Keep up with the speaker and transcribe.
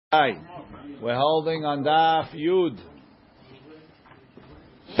Hi, we're holding on Daf Yud.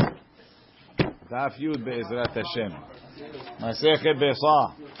 Daf Yud be'ezrat Hashem. Masechet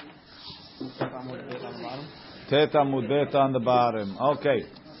Besah. Tet Amud Bet on the bottom. Okay,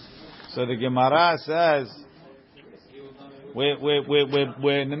 so the Gemara says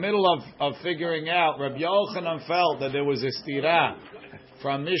we're in the middle of figuring out. Rabbi Yochanan felt that there was a stira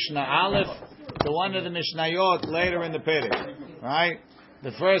from Mishnah Aleph to one of the Mishnayot later in the Perek, right?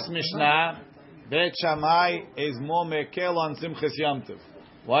 The first Mishnah, Bet Shammai, is more mekel on Simchas Yom Tov.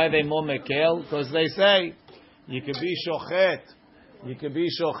 Why are they more mekel? Because they say you could be shochet,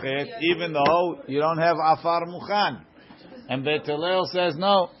 even though you don't have afar muchan. And Bet Hillel says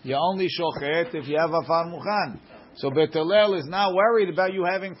no, you only shochet if you have afar muchan. So Bet Hillel is now worried about you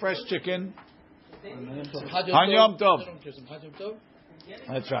having fresh chicken on Yom Tov.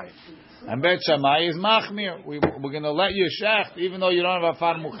 That's right. And Bet Shammai is machmir. We're going to let you shecht even though you don't have a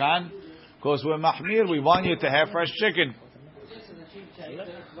far muchan, because we're machmir. We want you to have fresh chicken.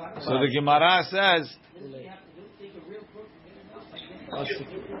 So the Gemara says,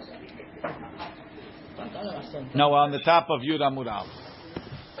 no, we're on the top of Yud Amud Aleph.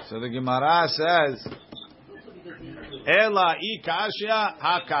 So the Gemara says, Ela I kashya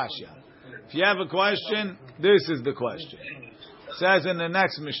ha kashya. If you have a question, this is the question. Says in the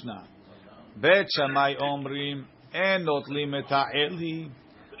next Mishnah, Bet Shammai Omrim Enot Limeta Eli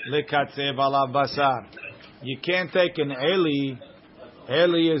Lekatzev Alav Basar. You can't take an Eli.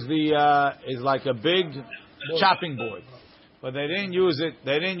 Eli is like a big chopping board, but they didn't use it.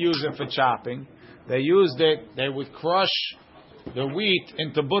 They didn't use it for chopping. They used it. They would crush the wheat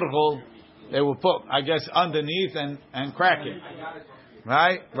into burghul. They would put, I guess, underneath and crack it.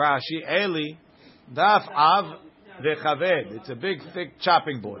 Right? Rashi Eli Daf Av. It's a big, thick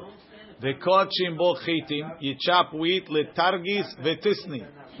chopping board. V'kochim bo chitim, you chop wheat letargis v'tisni,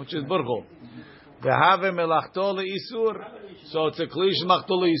 which is burghul. V'have melachto leisur, so it's a klish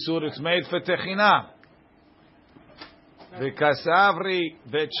machto leisur. It's made for techina. V'kasavri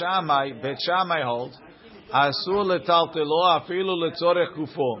Bet Shammai holds asur letaltelo afilu letzorech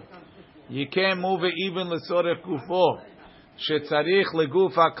kufo. You can't move it even letzorech kufo. Shetzarich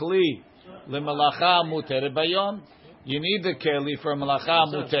leguf hakli. Lemalacha muteret bayom. You need the keli for malacha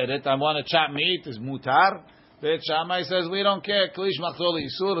muteret. I want to chop meat. Is mutar. Bet Shammai says we don't care. Klish machzol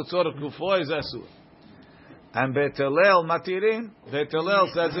isur. Tzorah kufo is asur. And Bet Hillel matirin. Bet Hillel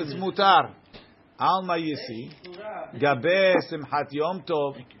says it's mutar. Alma yisi. Gabe simchat yom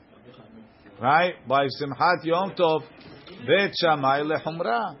tov. Right by simchat yom tov. Bet Shammai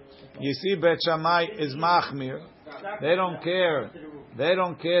lechumra. You see, Bet Shammai is machmir. They don't care. They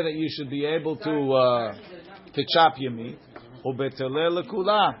don't care that you should be able to chop your meat. Bet Hillel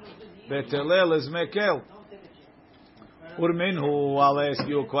lekula. Bet Hillel is mekel. Urminhu, I'll ask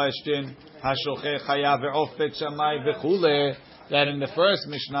you a question. Hashocheh chayav ve'of Bet Shammai v'chule. That in the first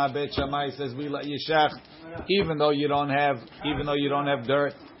Mishnah, Bet Shammai says we let you shech, even though you don't have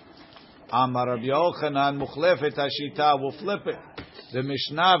dirt. Amar Rabbi Yochanan muchlefet hashita. We'll flip it. The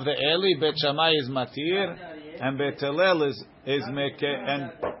Mishnah ve'eli Bet Shammai is matir, and Bet Hillel is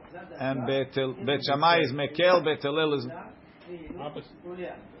mekel, and Bet Shammai is mekel. Bet Hillel is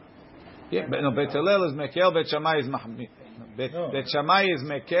Bet Hillel is mekel. Bet Shammai is mahmir. Bet Shammai is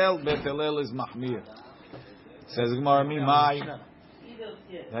mekel. Bet Hillel is mahmir. Says Gemara Mimai.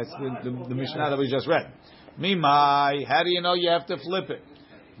 That's the Mishnah that we just read. Mimai. How do you know you have to flip it?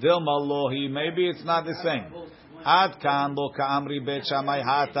 Dilma lohi. Maybe it's not the same. Ad kan lo ka'amri Bet Shammai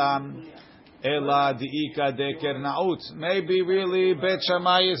hatam. Ela diika deker nautz. Maybe really Bet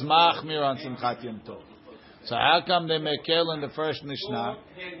Shammai is machmir on Simchat Yom Tov. So how come they mekel in the first Mishnah?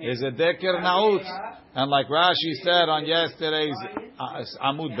 Is a deker nautz, and like Rashi said on yesterday's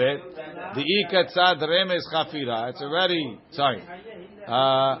Amud Bet, diika tzad remes chafira. It's already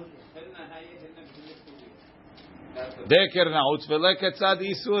deker nautz veleket tzad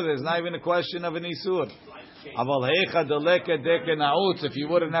isur. There's not even a question of an isur. If you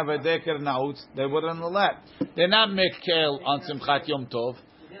wouldn't have a deker nautz, they wouldn't let. They're not mekel on Simchat Yom Tov.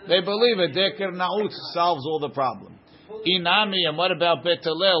 They believe a deker nautz solves all the problem. Inami, and what about Bet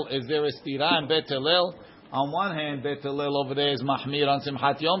Hillel? Is there a stira in Bet Hillel? On one hand, Bet Hillel over there is mahmir on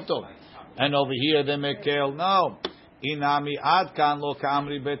Simchat Yom Tov, and over here they mekel. No. Inami ad kan lo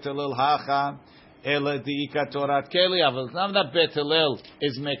ka'amri Bet Hillel hacha ela diika torat keli. Aval none that Bet Hillel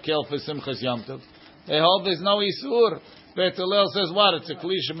is mekel for Simchas Yom Tov. They hold there's no isur. Bet Hillel says what? It's a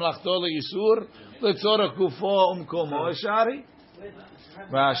klish mlachto leisur. Letzorah kufo umkomo eshari.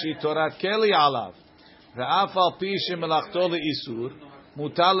 Rashi torat keli alav. Ve'af al pi shemelachto leisur.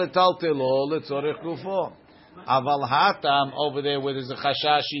 Mutar letaltelo letzorech kufo. Aval hatam over there where there's a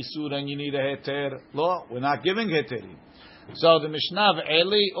chashash isur and you need a heter. Lo, we're not giving heterim. So the Mishnah of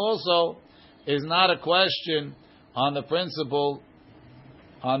Eli also is not a question on the principle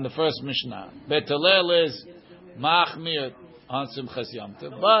on the first Mishnah. Bet Hillel is machmir on Simchas Yom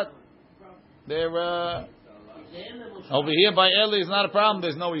Tov, but they're over here by Eli is not a problem.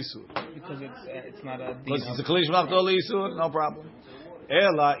 There's no isur because it's not a. Because it's a klish machdol isur, no problem.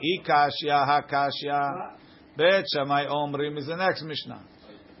 Ela ikashya hakashya bet Shammai omrim is the next Mishnah.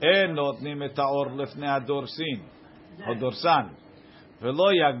 En notnim et haor lefnei hadorsin hadorsan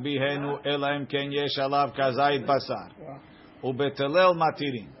velo yagbihenu ela im ken yesh alav kazayit basar ubet Hillel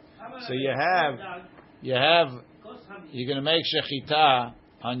matirin. So you're going to make shechita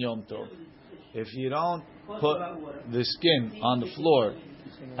on Yom Tov. If you don't put the skin on the floor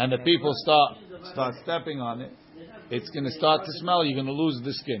and the people start stepping on it, it's going to start to smell. You're going to lose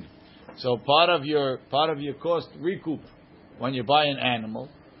the skin. So part of your cost recoup when you buy an animal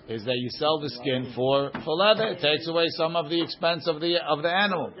is that you sell the skin for leather. It takes away some of the expense of the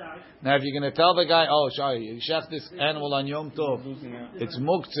animal. Now, if you're going to tell the guy, oh, sorry, you shech this animal on Yom Tov, it's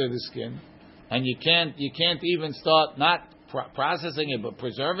muktzah the skin, and you can't even start not processing it but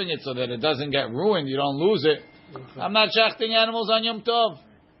preserving it so that it doesn't get ruined. You don't lose it. I'm not shechting animals on Yom Tov.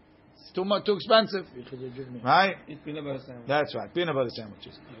 It's too expensive, right? That's right. Peanut butter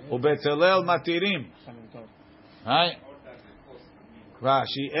sandwiches. Ubet Hillel matirim, right?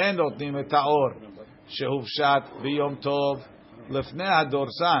 Rashi en notnim et haor shehufshat biyom tov lefnei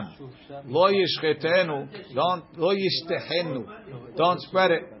hadorsan lo yishchetenu lo yishtehenu. Don't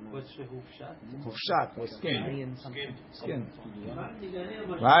spread it. Hufshat was skin.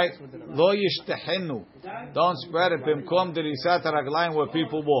 Right? Lo yishtehenu. Don't spread it. Bimkom derisat haraglayim where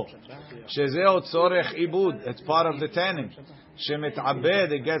people walk. Shezeo tzorech ibud. It's part of the tanning.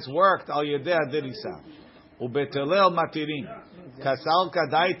 Shemit'abed. It gets worked al yedei derisa. Ubet Hillel matirin. Kasal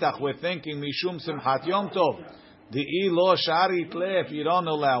kadaitach. We're thinking mishum simchat yom tov. Di'i lo sharit le. If you don't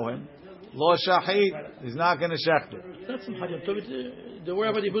allow him, lo shahid. He's not going to shecht it. That's Simchat Yom Tov. The word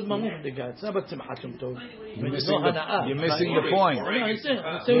about the good mamuk the guy. It's not about Simchat Yom Tov. You're missing the point.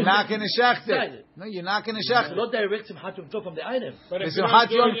 You're not going to shecht it. No, you're not going to shecht it. Not direct Simchat Yom Tov from the item.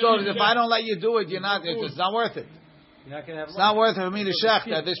 Simchat Yom Tov. If I don't let you do it, it's not worth it. It's not worth it for me to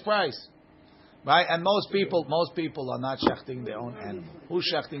shecht at this price. Right? And most people are not shechting their own animal. Who's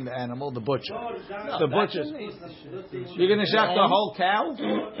shechting the animal? The butcher. The butcher. You're going to shecht the whole cow?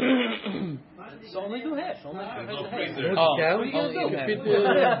 So only do half. You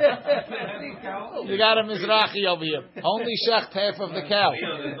got a Mizrahi over here. Only shecht half of the cow.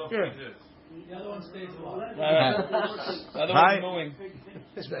 The other one stays alive. The other one's moving.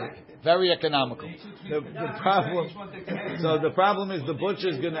 Very economical. The problem is the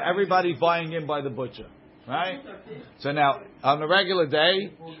butcher's everybody's buying in by the butcher, right? So now on a regular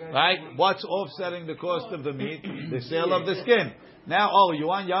day, right? What's offsetting the cost of the meat? The sale of the skin. Now, you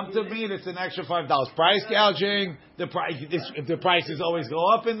want Yom Tov meat? It's an extra $5. Price gouging. The prices always go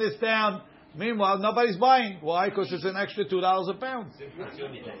up in this town. Meanwhile, nobody's buying. Why? Because it's an extra $2 a pound.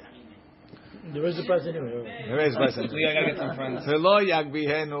 There is a price anyway. There is a price anyway. Leo gotta get some friends.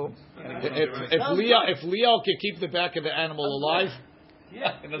 If Leo can keep the back of the animal alive, he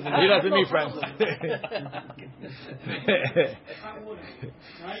doesn't need friends.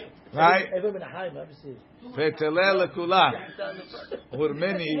 Right?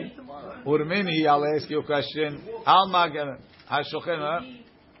 Urmini, I'll ask you a question. Alma Hashochena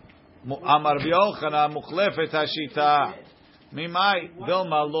Amar B'Yochana Mukhlefet Hashita. Mimai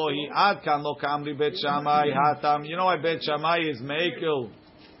Dilma Lohi Adkan Lo Kamri Bet Shammai Hatam. You know why Bet Shammai is Meikil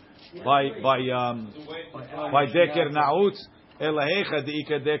by Deker Nautz. Elahecha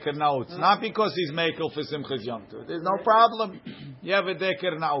Deika Deker Nautz. Not because he's Meikil for Simchas Yom Tov. There's no problem. You have a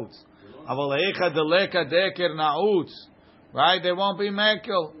Deker Nautz. Avalehecha Deleka Deker Nautz. Right? They won't be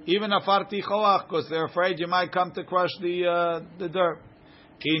Meikil. Even a Farti Choach because they're afraid you might come to crush the dirt.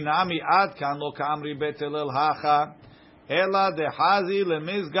 Inami Adkan Lo Kamri Bet Hillel Hacha.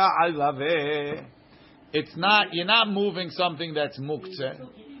 It's not, you're not moving something that's muktzeh.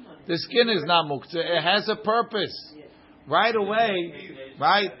 The skin is not muktzeh. It has a purpose. Right away,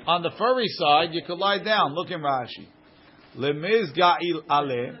 right, on the furry side, you could lie down. Look in Rashi. Lemizga'il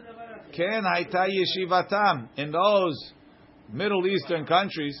ale, ken haita yeshivatam. In those Middle Eastern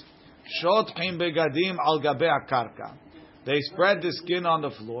countries, shotchim begadim al gabe akarka. They spread the skin on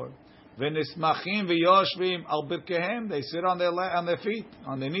the floor. V'nismachim v'yoshvim al birkehem. They sit on their feet,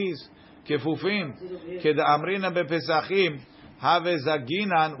 on their knees. Kefufim. Keda amrina bepesachim. Have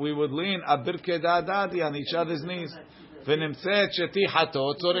zaginan. We would lean a birke da'adadi on each other's knees. V'nimtzet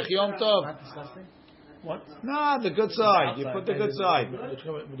shetihato tzorich yom tov. What? No, the good side. You put the good side.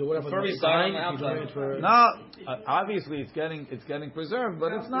 Furry side on the outside. No, obviously it's getting preserved,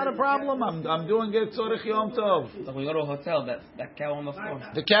 but it's not a problem. I'm doing it tzorich yom tov. Like we go to a hotel, that cow on the floor.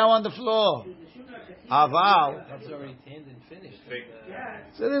 The cow on the floor. Aval. That's already tanned and finished.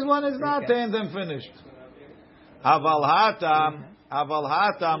 So this one is not tanned and finished. Aval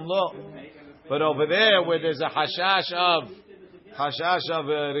hatam lo. But over there where there's a hashash of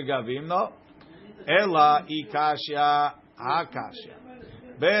rigavim, no. Ela ikashya hakashya.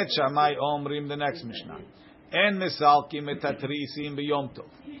 Bet Shammai omrim, the next Mishnah. En misalkim et atrisim b'yom tov.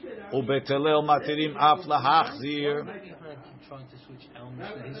 Ubetelel matirim af lahachzir. Trying to switch Al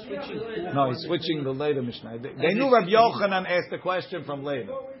Mishnah. He's switching. No, he's switching the later Mishnah. They knew Rabbi Yochanan asked the question from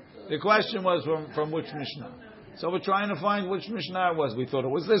later. The question was from which Mishnah. So we're trying to find which Mishnah it was. We thought it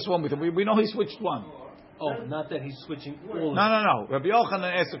was this one. We know he switched one. Oh, not that he's switching all. No. Rabbi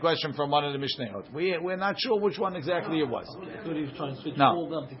Yochanan asked the question from one of the Mishnayot. We're not sure which one exactly it was. I thought he was trying to switch No. all of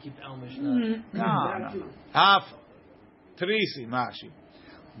them to keep Al Mishnah. No. Half Trisi Mashi.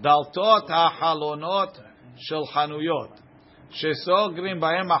 Daltot ha'halonot shel chanuyot. Shesogrim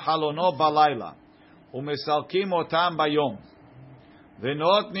ba'em ha'halonot balayla. Umesalkim otam bayom.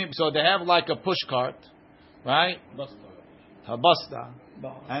 So they have like a push cart, right? Habasta.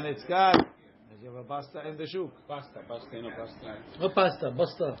 And it's got, you have a basta in the shuk. Basta. No pasta,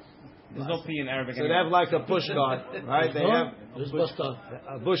 basta. There's no P in Arabic. So they have like a push cart, right? They have There's basta.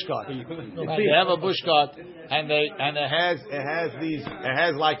 a bush cart. No, They have a bush cart, and it has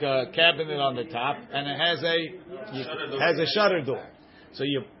like a cabinet on the top, and it has a shutter door. So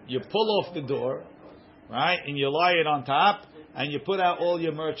you pull off the door, right, and you lie it on top, and you put out all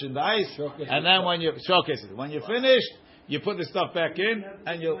your merchandise, and then when you finish, you put the stuff back in,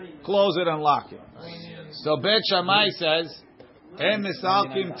 and you close it and lock it. So Bet Shammai says, "En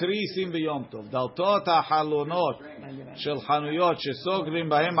misalkim trisim b'yom tov, daltot ha'halonot shel chanuyot shesogrim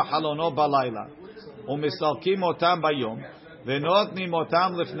b'hem ha'halonot balayla, u'misalkim otam bayom, v'notnim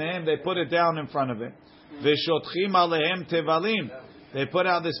otam lifnehem." They put it down in front of it. V'shotchim alehem tevalim. They put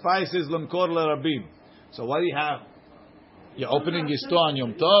out the spices l'mkor l'rabim. So what do you have? You're opening your store on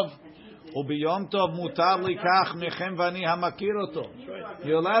Yom Tov. Ubiyom Tov mutar likach mechem vani hamakir oto.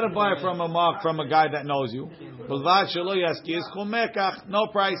 You're allowed to buy from a guy that knows you. Bilvad shelo yaskiz chumekach, no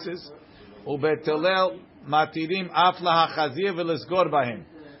prices. Ubetelel matirim af lahachazir v'lesgor bahem.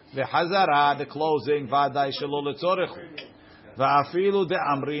 V'hazara, the closing, vaday shelo letzorech. V'afilu de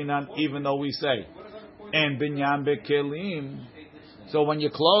amrinan, even though we say, en binyan bekelim. So when you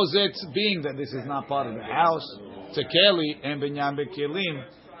close it, being that this is not part of the house, it's a keli, en binyan bekelim,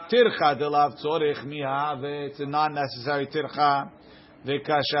 tircha delav tzorech mihave, it's a non-necessary tircha.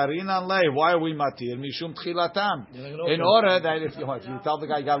 V'kasharinan lei, why are we matir? Mishum tchilatam. In order that if you tell the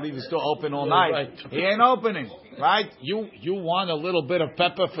guy you gotta leave his door open all night, he ain't opening, right? You want a little bit of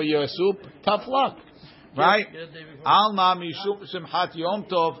pepper for your soup? Tough luck, right? Alma mishum simchat yom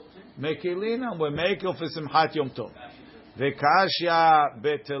tov, mekilina, we're making for simchat yom tov. V'kashya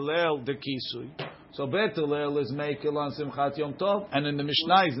betelel dekisui. So betelel is mekel on simchat yom tov, and in the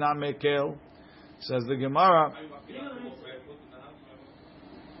Mishnah is not mekel. Says the Gemara.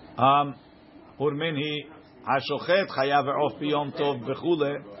 Urminhi hashochet chayav erof biyom tov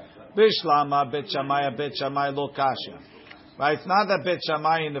bechule bishlama bet Shammai lo kasha. Right? It's not that Bet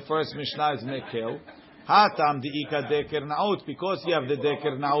Shammai in the first Mishnah is mekel. Hatam diika deker naut, because you have the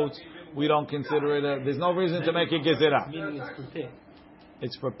deker naut, we don't consider it. There's no reason to make a gezerah. Meaning it's prepared.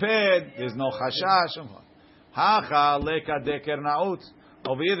 It's prepared. There's no chashash. Hacha leka deker naut.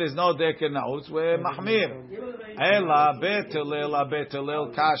 Over here, there's no deker naut. We're mahmir. Ela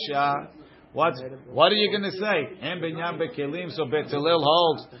betelel kasha. What are you going to say? En binyan bekelim. So betelel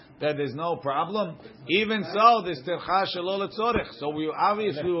holds that there's no problem. Even so, this tercha shelo letzorech. So we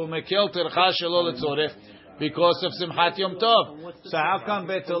obviously will mekel tercha shelo letzorech because of simchat yom tov. So how come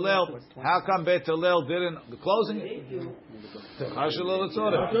betelel didn't the closing? Tercha shelo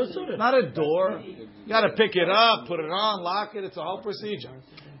letzorech. Not a door. You got to pick it up, put it on, lock it. It's a whole procedure.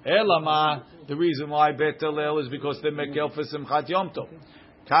 Elama, the reason why betelel is because they mekel for simchat yom tov.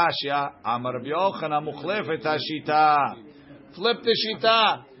 Kashya, Amar Rabbi Yochanan muchlefet hashita. Flip the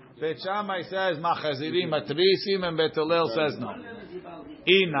shita. Bet Shammai says machazirim matrisim, and Betelel says no.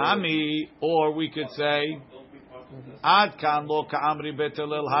 Inami, or we could say ad kan lo ka'amri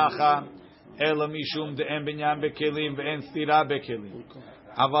Betelel hacha ela mishum de'en binyan bekelim ve'en stira bekelim.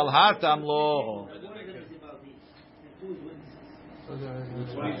 Aval hatam lo.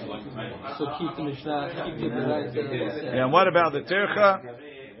 So keep the Mishnah. Keep the right. And what about the tircha?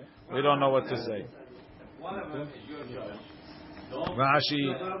 We don't know what to say.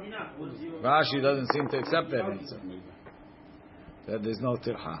 Rashi doesn't seem to accept that answer. That there's no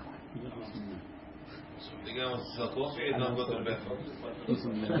tirha.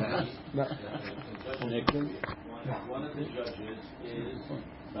 One of the judges is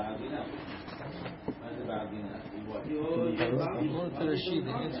Ba'adina. According to Rashid,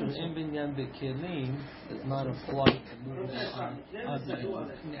 the answer is in binyan bekelim is not a flight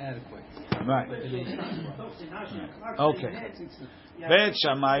inadequate. Right. Okay. Bet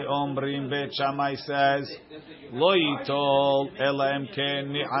Shammai Omrim. Bet Shammai says, Lo yitol ela em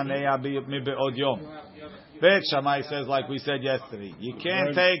ken ni'anea mibe'od yom. Bet Shammai says, like we said yesterday, you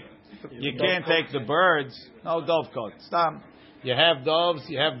can't take the birds. No dovecote. Stop. You have doves,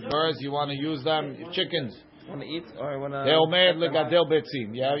 you have birds, you want to use them. Chickens. Want to eat or want to? De'omer legadel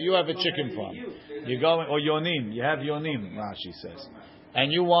betzim. Yeah, you have a chicken farm. You go or yonim. You have yonim. Rashi says,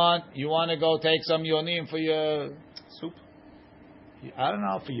 and you want to go take some yonim for your soup. I don't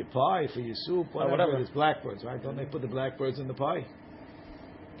know, for your pie, for your soup, whatever. It's blackbirds, right? Don't they put the blackbirds in the pie?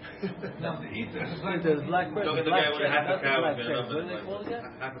 No, the blackbird.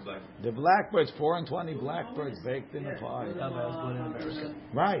 The blackbirds, 4 and 20 blackbirds baked in the pie.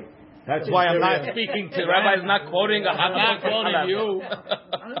 Right. That's why I'm not speaking to. Rabbi is not quoting. I'm not quoting you.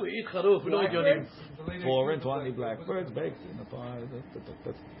 We eat charuf. We don't eat yonim. 4 and 20 blackbirds baked in the pie.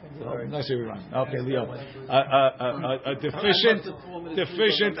 That's it. Okay, Leo. A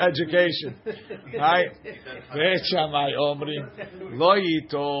deficient education. Right? Beit Shammai Omrim Lo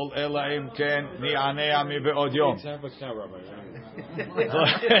yitol ela im ken ni'anea mibe'od yom.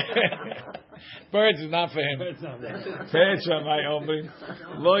 Birds is not for him. Beit Shammai Omrim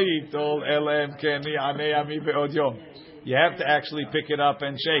Lo yitol ela im ken ni'anea mibe'od yom. You have to actually pick it up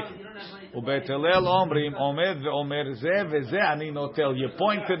and shake it. Ubetelel omrim omer ve'omer zeh ve'zeh ani notel. You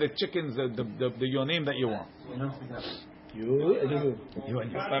point to the chickens, the yonim that you want. You and you.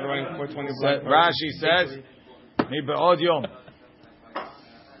 Rashi says, "Mi be'od yom."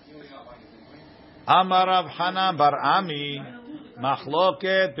 Amar Rav Hanan bar Ami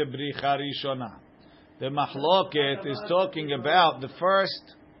machloket bebricha rishona. The machloket is talking about the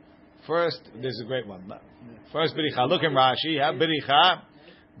first. This is a great one. First bericha. Look in Rashi. Have bericha.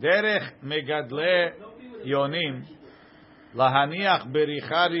 Derech megadle yonim lahaniach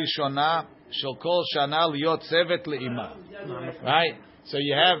bericha rishona shel kol shana liot sevet leima. Right. So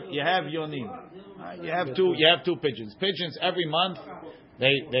you have yonim. You have two pigeons. Pigeons every month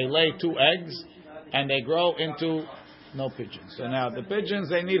they lay 2 eggs and they grow into no pigeons. So now the pigeons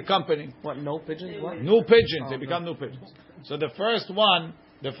they need company. What, no pigeons? What? New pigeons. They become new pigeons. So the first one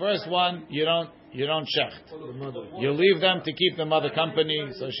you don't shecht. You leave them to keep the mother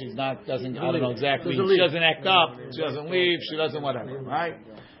company, so she's doesn't I don't know exactly. She doesn't act up. She doesn't leave. She doesn't whatever. Right?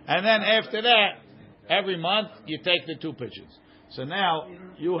 And then after that, every month you take the 2 pigeons. So now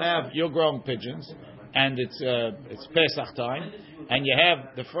you're growing pigeons, and it's Pesach time, and you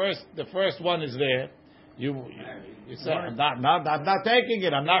have the first one is there. You say I'm not taking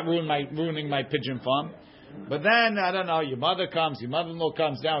it. I'm not ruining my pigeon farm. But then I don't know. Your mother-in-law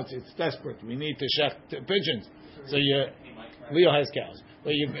comes down. It's desperate. We need to shecht pigeons. So Leo has cows.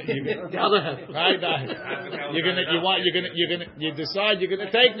 But you the other half, right? You decide you're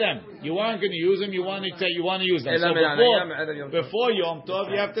gonna take them. You aren't gonna use them. You want to use them. So before Yom Tov,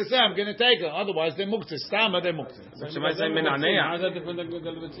 you have to say I'm gonna take them. Otherwise, they're muktzah. Stama, they're muktzah.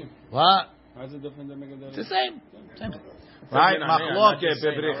 What? How is it different than Megadol? It's the same. Right? Machloket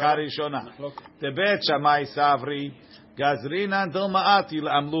bebricha rishona. Tebet Shammai Savri Gazrina Dil Ma'ati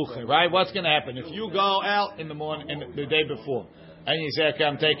L'Amluche. Right? What's going to happen if you go out in the morning, the day before, and you say, "Okay,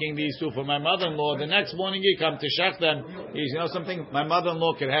 I'm taking these 2 for my mother-in-law." The next morning you come to shech them. You know something? My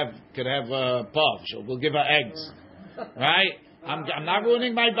mother-in-law could have pav. We'll give her eggs. Right? I'm not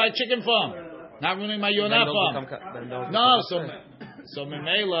ruining my chicken farm. Not ruining my yonah farm. No. So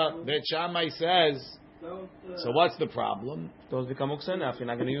Memela Bet Shammai says. So what's the problem? Those become uksenaf. You're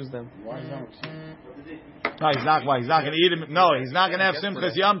not going to use them. Why not? No, he's not. Why? He's not going to eat them. No, he's not going to have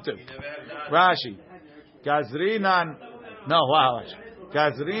Simchas Yom Tov. Rashi, Gazrinan. No, wow.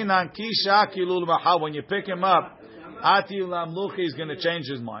 Gazrinan kisha kilul maha. When you pick him up, ati lamluchi is going to change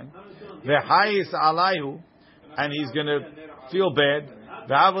his mind. V'hayis alayhu, and he's going to feel bad.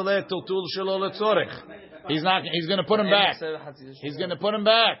 V'avale tutul shelo letzorech. He's going to put him back. He's going to put him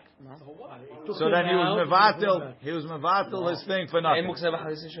back. So then he was mevatel his thing for nothing.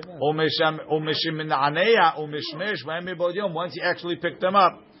 Once he actually picked them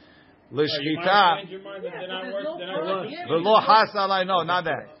up, l'shchita. V'lo has alay. No, not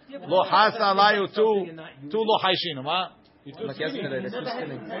that. Lo has alayu two lo haishinum. Like yesterday, they're too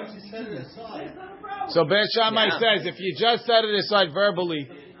skinny. So Bet Shammai says if you just set it aside verbally,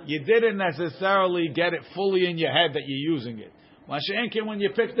 you didn't necessarily get it fully in your head that you're using it. Mashenkin, when you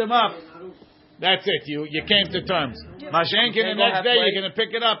pick them up, that's it. You came to terms. Mashenkin, the next day you're going to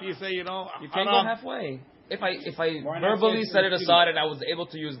pick it up. You say, you can't go halfway. If I verbally set it aside and I was able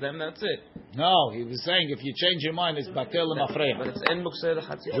to use them, that's it. No, he was saying if you change your mind, it's batel l'mafreya. But it's en mukseh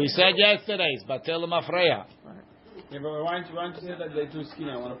l'chatziyah. We said yesterday, it's batel l'mafreya. Yeah, but why don't you say that they're too skinny?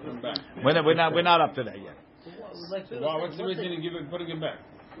 I want to put them back. We're not up to that yet. Well, what's the reason you're putting it back?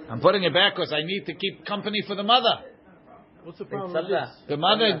 I'm putting it back because I need to keep company for the mother. What's the problem with this? The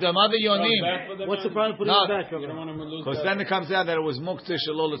mother Yonim. What's the problem putting it back? Because then it comes out that it was muktzeh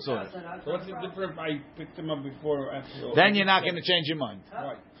shalol l'tzorech. So what's the difference if I picked them up before or after? Then you're not going to change your mind.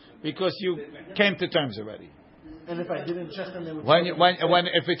 Why? Because you came to terms already. And if I didn't check them, they would.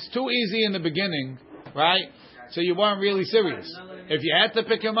 If it's too easy in the beginning, right? So you weren't really serious. If you had to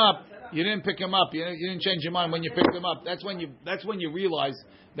pick him up, you didn't pick him up. You didn't change your mind when you picked him up. That's when you realize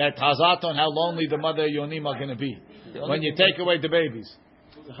that hazaton, how lonely the mother Yonim are going to be when you take away the babies.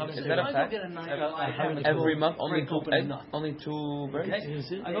 Is that a fact? Every month, only two birds?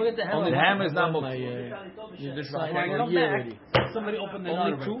 I go get the ham. The ham is not Somebody opened the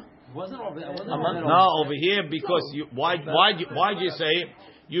only two? Wasn't over there. No, over here because why you say it?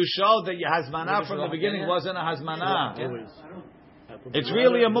 You showed that your hazmana from the beginning wasn't a hazmana. It's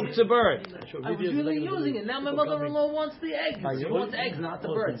really a muktzah bird. I was really using it. Now my mother-in-law wants the eggs. She wants eggs, not the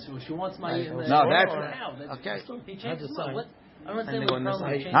birds. She wants my. No, that's okay. He changed his mind. I don't understand what the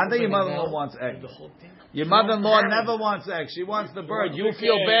problem is. Not that your mother-in-law wants eggs. Your mother-in-law never wants eggs. She wants the bird. You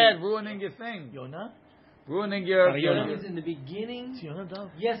feel bad ruining your thing. Ruining your. In the beginning,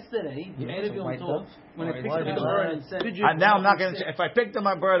 yesterday, when I picked up the bird and said, now I'm not going to. If I picked up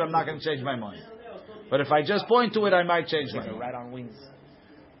my bird, I'm not going to change my mind. But if I just point to it, I might change my mind. Right on wings.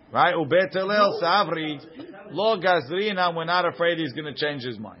 Right? Ubetelel savri lo gazrina. We're not afraid he's going to change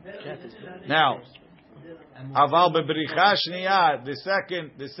his mind. Now, aval bebricha shniya.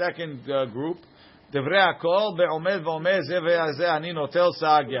 The second group. Devrei hakol be'omed v'omed ze ve'azeh ani notel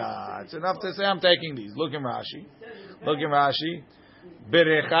sagya. It's enough to say I'm taking these. Look in Rashi.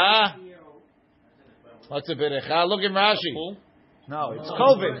 Berecha. What's a berecha? Look in Rashi. No, it's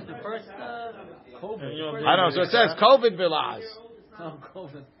COVID. The first COVID. I know. So it says COVID bilaz. Oh,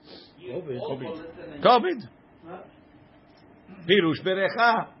 COVID. COVID. Pirush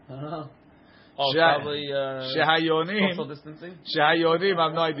berecha. Probably Shahayonim. social distancing. Shahayonim. I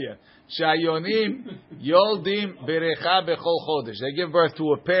have no idea. Shayonim yoldim berecha bechol chodesh. They give birth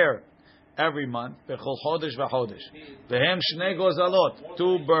to a pair every month. Bechol chodesh v'chodesh. Behem shnei gozalot,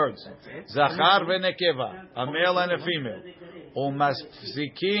 2 birds. Zachar v'nekeva, a male and a female.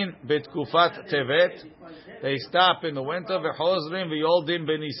 Umasfikin betkufat tevet. They stop in the winter. V'chozrim v'yoldim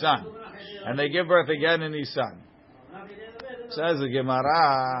b'nisan, and they give birth again in Nisan. Says the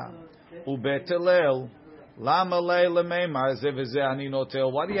Gemara, ubetelel. Why do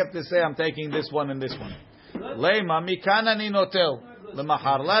you have to say I'm taking this one and this one? Let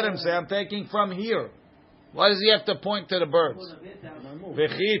him say I'm taking from here. Why does he have to point to the birds?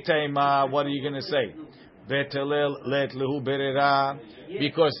 What are you going to say?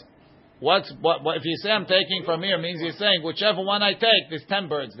 Because what if you say I'm taking from here means you're saying whichever one I take, there's 10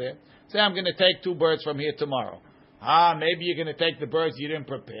 birds there. Say I'm going to take 2 birds from here tomorrow. Maybe you're going to take the birds you didn't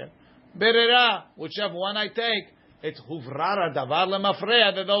prepare. Berera, whichever one I take, it's huvrara davar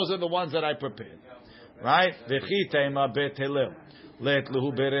lemafreya. That those are the ones that I prepared, right? V'chitema betelil let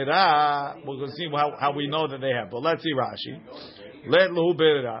lehu berera. We're going to see how we know that they have. But let's see Rashi. Let lehu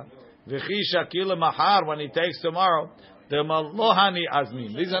berera v'chi shakil mahar when he takes tomorrow. The malohani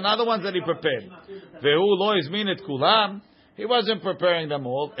azmin. These are another ones that he prepared. Vehu lo izmin et kulam. He wasn't preparing them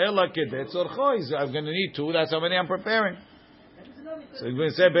all. Ela kedet zorcho. I'm going to need 2. That's how many I'm preparing. So we're going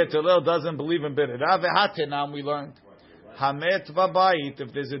to say Bet Hillel doesn't believe in Berera. Ve'hatenam, we learned. Hamet v'bayit,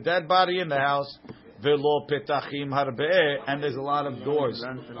 if there's a dead body in the house, ve'lo petachim harbe, and there's a lot of doors,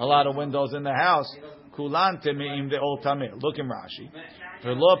 a lot of windows in the house, kulan temeim de'ol tameh. Look in Rashi.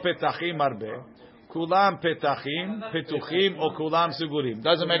 Ve'lo petachim harbe, kulam petachim, petuchim, or kulam segurim.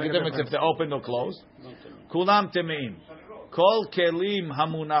 Doesn't make a difference if they're open or closed. Kulam temeim. Kol kelim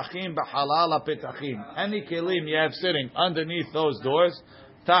hamunachim b'halal petachim. Any kelim you have sitting underneath those doors,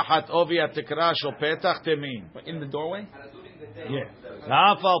 tachat ovi atikra shel petach temin. In the doorway? Yeah.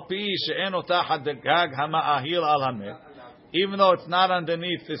 La'afal pi she'eno tachat degag hama'ahil al hamet. Even though it's not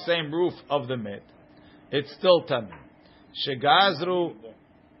underneath the same roof of the met, it's still tamim. Shegazru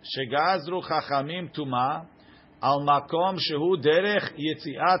chachamim tuma al makom shehu derech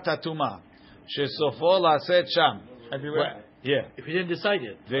yetziat hatuma shesofo la'aset sham. Everywhere. Yeah. If you didn't decide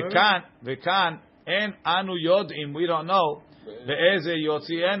yet. V'kan en anu yodim. We don't know. Ve'eze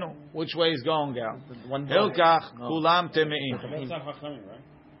yotzienu. Which way is going out? Hilkach kulam temeim. That's not Chachamim, right?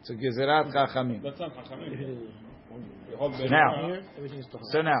 It's a gezerat chachamim. That's not Chachamim. Now,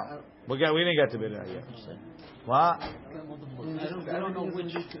 we didn't get to Bid'ah yet. What? I don't know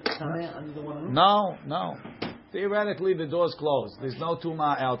which under the one. No. Theoretically, the door's closed. There's no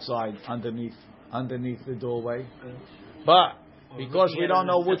tuma outside underneath the doorway. But because we don't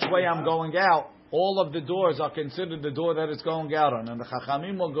know which way I'm going out, all of the doors are considered the door that it's going out on, and the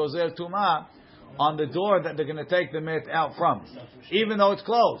chachamim will gozer tuma on the door that they're going to take the met out from, even though it's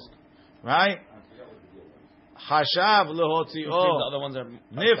closed, right? Hashav lehotzio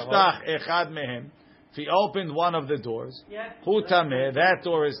niftach echad mehem. If he opened one of the doors, hu tameh, that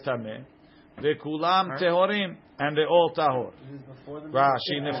door is tameh. Vekulam tehorim, and they all tahor.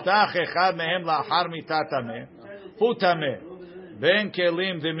 Rashi niftach echad mehem la'achar mitat tameh, hu tameh. Ben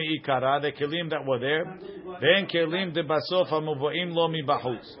kelim de miikara, the kelim that were there. Ben kelim de basof hamuvoim lo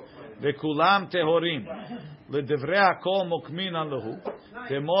mibachutz. Vekulam tehorim. Ledevrei hakol mukminan lehu.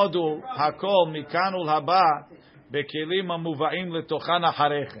 Demodu hakol mikanul haba bekelim hamuvaim letochan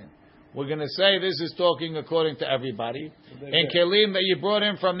acharechem. We're going to say this is talking according to everybody. And kelim that you brought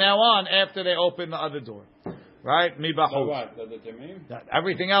in from now on after they opened the other door. Right? Mibachutz.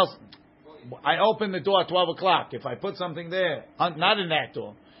 Everything else. I opened the door at 12 o'clock. If I put something there, not in that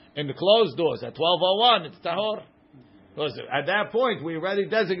door, in the closed doors at 12:01, it's tahor. Because at that point, we already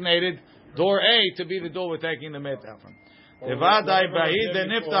designated door A to be the door we're taking the met out from. The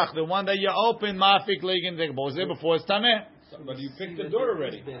one that you opened, mafik ligin was there before it's tameh. But you picked the door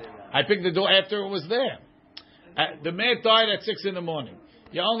already. I picked the door after it was there. The met died at 6 in the morning.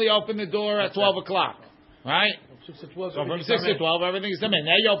 You only opened the door at 12 o'clock, right? So from 6 to 12, everything is tameh.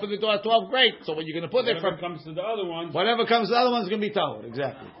 Now you open the door at 12, great. So what you're going to put there from comes to the other ones. Whatever comes to the other one's going to be tahor.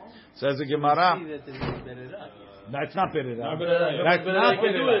 Exactly. Says the Gemara. That's not Bid'ah. That's not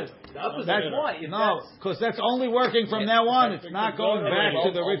Bid'ah. No, because that's only working from now on. It's not going back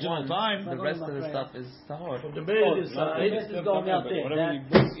to the original time. The rest of the stuff is tahor. The bed is going out there.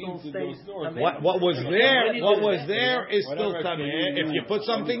 What was there is still tameh. If you put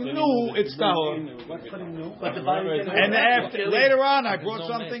something new, it's tahor. And after later on, I brought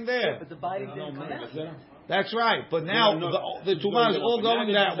something there. But the body didn't come out. That's right. But now the tumah is all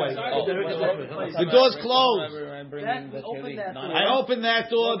going that way. The door's closed. I opened that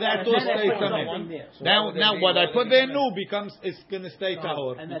door. That door stays tameh. Now what I put there new it's going to stay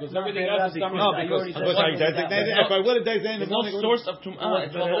tahor. Because everything else is tameh. Because I designated. If I would have designated, there's no source of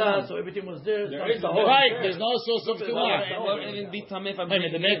tumah. So everything was there. Right. There's no source of tumah. It won't even be tameh if I'm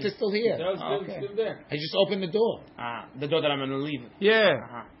the net is still here. Still there. I just opened the door. The door that I'm going to leave.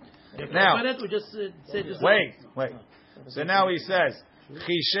 Yeah. Now, wait. So now he says,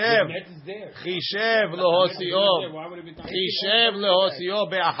 Chishev lehosio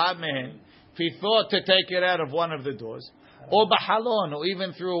be'achad mehen. If he thought to take it out of one of the doors, or b'halon, or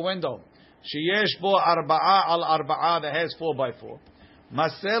even through a window, sheyesh bo arba'a al arba'a, that has 4x4.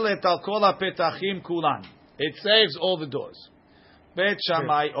 Maselet al kol ha'petachim kulan. It saves all the doors. Bet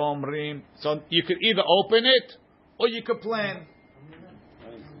Shammai omrim. So you could either open it, or you could plan.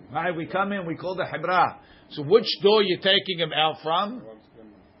 Right, we come in, we call the Hebra. So which door you're taking him out from?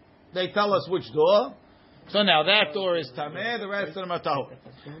 They tell us which door. So now that door is tameh, the rest of them are tahor.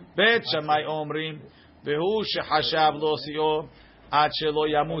 Bet Shammai omrim, vehu shehashav lo si'o ad shelo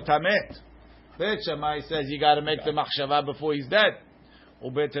yamut hamet. Bet Shammai says you got to make the machshava before he's dead.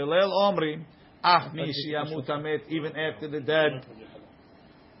 Ubet Hillel omrim, ach mi sheyamut hamet, even after the dead.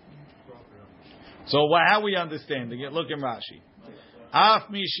 So how we understand it? Look in Rashi. Af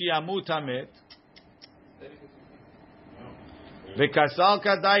mi sheyamut hamet, v'kasal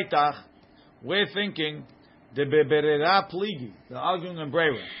kadaitach. We're thinking the beberera pligi, the arguing in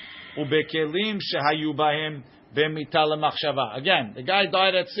brera, ubekelim shehayu bahem b'mita lemachshava. Again, the guy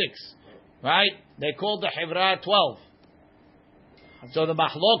died at 6, right? They called the Hevra at 12. So the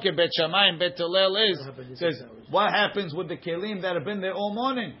machloket Bet Shammai and Bet Hillel says what happens with the kelim that have been there all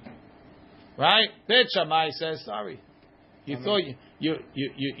morning, right? Bet Shammai says sorry. You thought you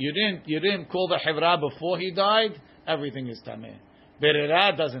didn't call the Hevra before he died. Everything is tameh.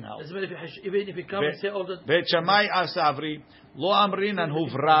 Berera doesn't help. Even if he comes and say all the Bet Shammai asavri lo amrin and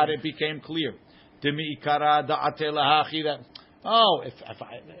huvrar. It became clear. Demi ikara da'ate lahachi. Oh, if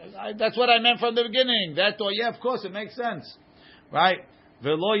I that's what I meant from the beginning. That door, yeah, of course, it makes sense, right?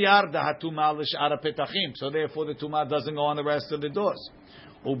 Velo yarda hatuma l'shara petachim. So therefore, the tuma doesn't go on the rest of the doors.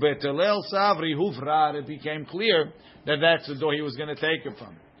 Ubet Hillel savri huvrar. It became clear that that's the door he was going to take it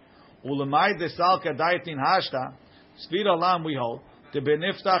from. Ulamai desal kadaitin hashta. Sfir olam we hold.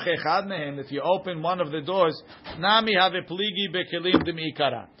 Beniftach echad mehem, if you open one of the doors, nami have pligi bekelim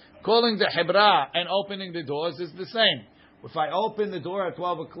demikara. Calling the hebra and opening the doors is the same. If I open the door at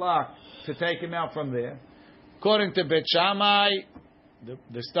 12 o'clock to take him out from there, according to Bet Shammai,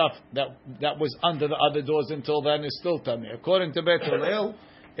 the stuff that was under the other doors until then is still tameh. According to Bet Hillel,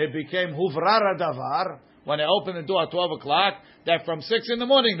 it became huvrara davar when I opened the door at 12 o'clock. That from 6 in the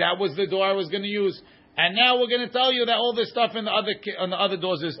morning, that was the door I was going to use. And now we're going to tell you that all this stuff on the other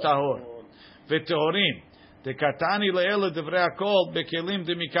doors is tahor. V'tehorim. The katani le'ele devrei hakol bekelim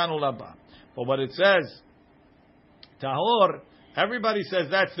demikan ulaba. But what it says, tahor, everybody says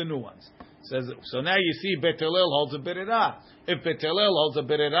that's the new ones. Says, so now you see Bet Hillel holds a birira. If Bet Hillel holds a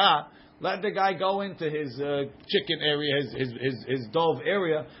birira, let the guy go into his chicken area, his dove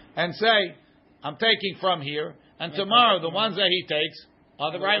area, and say, I'm taking from here, and tomorrow the ones that he takes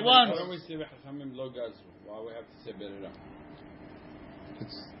are the right ones. Why don't we say why we have to say birira?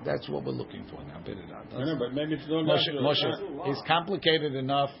 That's what we're looking for now, birira. I know, but maybe it's no Moshe, it's complicated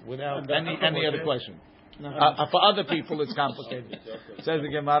enough without any other question. For other people, it's complicated. It says the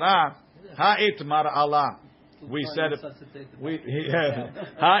Gemara, ha'itmar Allah. We said it.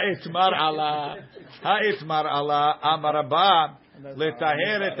 Ha'itmar Allah. Amar Abba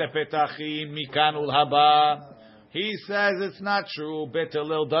letaheret petachim mikan ulhaba. He says it's not true. Bet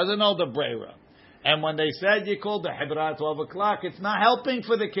Hillel doesn't know the breira. And when they said you called the hebra at 12 o'clock, it's not helping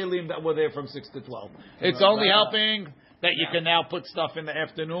for the kelim that were there from 6 to 12. It's only helping that you can now put stuff in the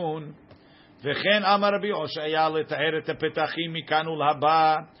afternoon. V'chen amar Rabbi Oshaya letaheret petachim mikan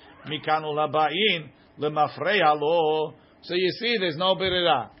ulhabain lemafreya lo. So you see, there's no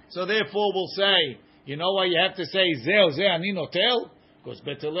birira. So therefore, we'll say, you know why you have to say zeh ani notel? Because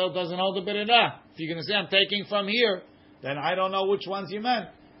Bet Hillel doesn't hold the birira. If you're going to say I'm taking from here, then I don't know which ones you meant.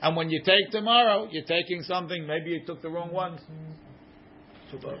 And when you take tomorrow, you're taking something. Maybe you took the wrong ones.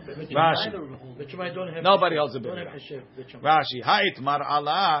 Rashi. Nobody holds the birira. Rashi. Ha'itmar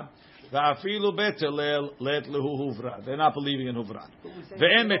Allah. Va'afilu Bet Hillel let lehu huvra. They're not believing in huvra.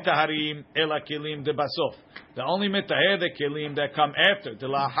 Ve'en metaharim ela kelim de basof. They only metaher the kelim that come after. De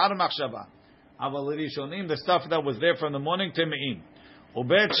lahar machshava. Aval rishonim, the stuff that was there from the morning to me'im.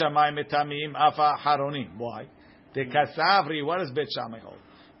 Ubet Shammai metamim afa haronim. Why? De kasavri. What does Bet Shammai hold?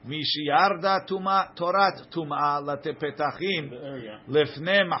 Mishiarda tuma torat tuma late petachim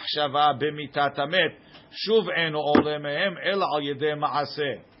lefne machshava b'mitat hamet shuv eno ole mehem ela al yedei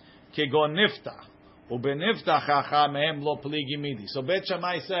ma'aseh. Kegon niftach, ubeniftach hacha mehem lo pligi midi. So Bet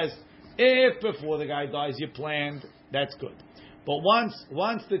Shammai says, if before the guy dies you planned, that's good. But once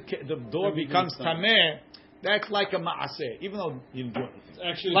the door becomes tameh, that's like a maaseh, even though you didn't do anything.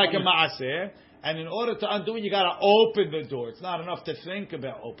 Actually, like a maaseh, and in order to undo it, you got to open the door. It's not enough to think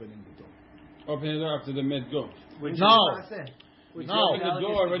about opening the door. Open the door after the mid goat. No. Open the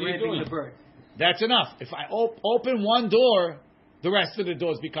door. What are you doing? That's enough. If I open one door, the rest of the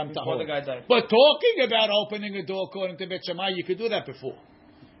doors become tahor. The guy died. But talking about opening a door according to Bet Shammai, you could do that before,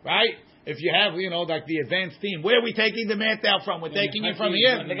 right? If you have, like the advanced team, where are we taking the mat out from? We're taking it from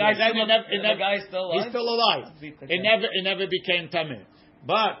here. The guy's still alive. He's still alive. It never became tameh.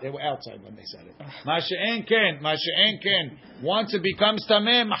 But they were outside when they said it. Masha'en ken. Once it becomes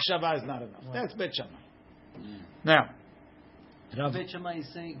tameh, machshava is not enough. That's Bet Shammai. Now, Bet Shammai is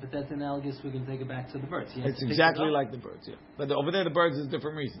saying, but that's analogous. We can take it back to the birds. It's exactly like the birds, yeah. But over there, the birds is a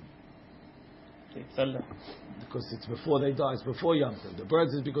different reason. Because it's before they die. It's before Yom Tov. The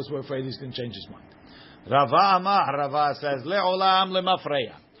birds is because we're afraid he's going to change his mind. Rava says, Le'olam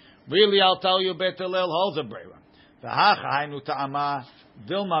lemafreya. Really, I'll tell you, Bet Hillel holds a breira. V'hacha hainu ta'ama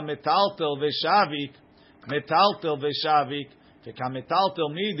dilma metaltel v'shavik v'ka metaltel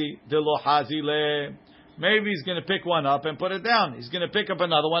midi dilo hazile. Maybe he's going to pick one up and put it down. He's going to pick up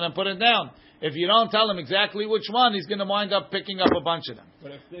another one and put it down. If you don't tell him exactly which one, he's going to wind up picking up a bunch of them.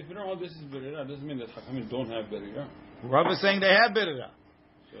 But if you don't know this is birira, doesn't mean that Chachamim don't have birira. Rav is saying they have birira.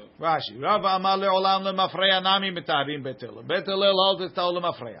 Rashi. Rav amar le'olam lemafreya nami mitaharim Bet Hillel. Bet Hillel holds it ta'ol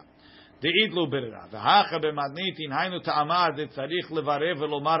lemafreya. De'idlu birira. V'hacha b'madnitin hainu ta'amar de tzarich levarev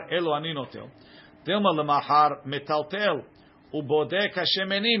v'lomar elo ani notel. Dilma lemachar metaltel ubodek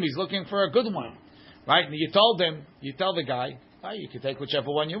hashemenim. He's looking for a good one. Right? And you tell the guy, you can take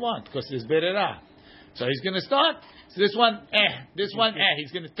whichever one you want, because there's birira. So he's going to start. So this one,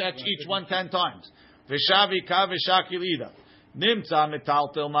 He's going to touch each one 10 times. V'shavi ka v'shakil ida. Nimtza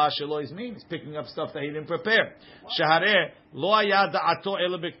metaltel ma shelo izmin. He's picking up stuff that he didn't prepare. Shahareh lo haya da'ato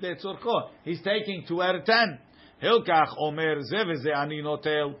ele b'knei tzorko. He's taking 2 out of 10. Hilkach omer ze v'ze ani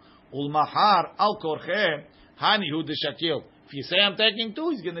notel ulmahar al korche hani hu de shakil. If you say I'm taking 2,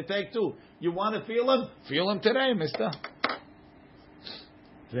 he's going to take 2. You want to feel him? Feel him today, mister.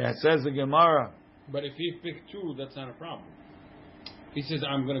 That says the Gemara. But if he picked 2, that's not a problem. He says,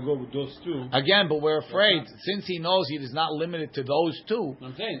 I'm going to go with those 2. Again, but we're afraid, since he knows he is not limited to those 2.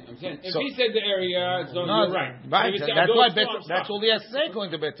 I'm saying. If he said the area, so you're right. Right, that's why that's all he has to say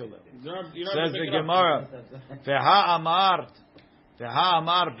going to Betul. Says the Gemara, Veha amar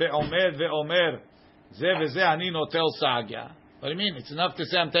be'omer ve'omer, ze v'ze ani notel sagya. What do you mean? It's enough to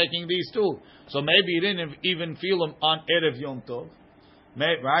say I'm taking these 2. So maybe he didn't even feel them on Erev Yom Tov.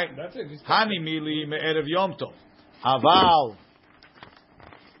 Right? That's it. Hani mili me Erev Yom Tov. Aval.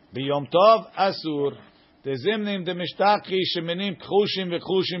 Biyom Tov asur. Tezimnim de mishtaki shemenim kchushim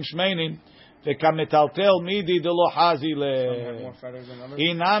v'kchushim shmeinim. V'kametaltel midi de lo hazi le.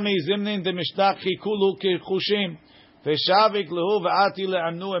 Inami zimnim de mishtaki kulu kchushim. V'shavik lehu v'ati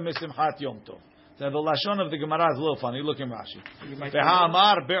le'amnu emesimchat Yom Tov. So the lashon of the Gemara is a little funny. Look in Rashi.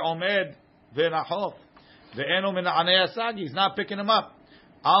 Ve'ha'amar be'omed ve'nachof. Ve'enu min ha'anei asagi. He's not picking him up.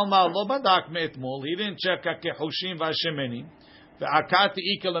 Alma lo badak me'etmol. He didn't check kchushim v'ashemenim.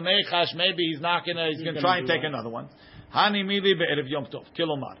 Maybe he's gonna try and take another one. Hani mili be'erev Yom Tov.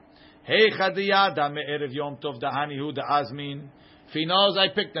 Kilomar. Hey chadiyada me'erev Yom Tov da'ani hu da'azmin. If he knows I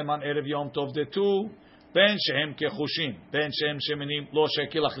picked them on erev Yom Tov, the 2 ben shehem kechushim, ben shehem shemenim lo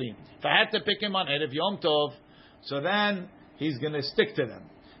shekil achlim. If I had to pick him on erev Yom Tov, so then he's gonna stick to them.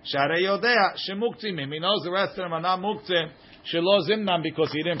 Sharei yodea shemuktsimim. He knows the rest of them are not muktzim. Shelo zimnam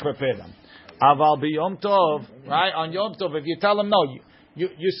because he didn't prepare them. Aval Yom Tov, right? On Yom Tov, if you tell him no,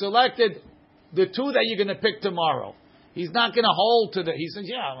 you selected the 2 that you're going to pick tomorrow. He's not going to hold to the. He says,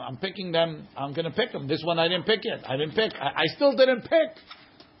 "Yeah, I'm picking them. I'm going to pick them. This one I didn't pick yet. I didn't pick. I still didn't pick."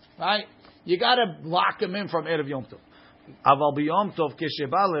 Right? You got to lock him in from Erev Yom Tov. Aval Yom Tov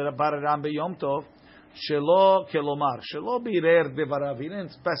keshebal bararam Yom Tov shelo kelomar shelo birer devarav. He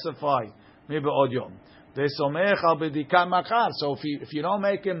didn't specify maybe od yom. Vesomech al bedikat machar. So if you don't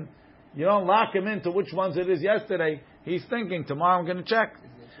make him. You don't lock him into which ones it is yesterday. He's thinking, tomorrow I'm going to check.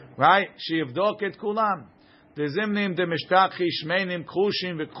 Right? Shivdok et kulam. Dezimnim de mishtachchi shmeinim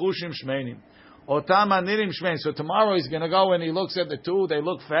kchushim v'kchushim shmeinim. Otam anirim shmein. So tomorrow he's going to go and he looks at the 2. They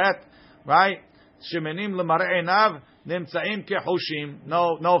look fat. Right? Shemenim lemarei einav nimtzaim kechushim.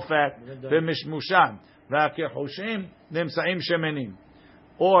 No fat. V'mishmushan. V'kechushim nimtzaim shemenim.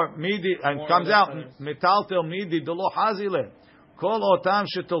 Or midi, and comes out, metaltel midi de lo hazile. All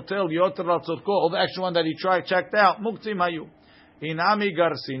the extra one that he tried, checked out. Muktzim hayu. Inami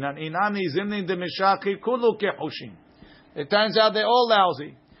garsin and inami zimnin de mishaki kulu kehushim. It turns out they're all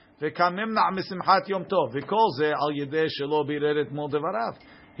lousy. V'kamimna misimchat yom tov. V'kol ze al yedeh shelo bireret mol devarav.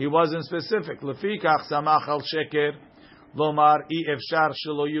 He wasn't specific. Lefikach samach al sheker lomar efshar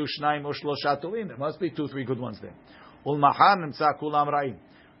shelo yu shnaim o shlosha tovim. There must be 2-3 good ones there. Ulmachar nimtza kulam ra'im.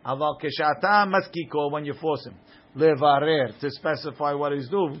 Aval keshata maskiko when you force him. Levarer to specify what he's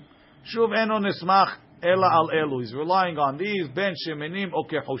doing. Shuv eno nismach ela al elu. He's relying on these ben shemenim o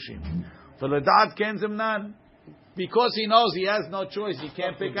kehushim. V'ledat ken zimnan. Because he knows he has no choice, he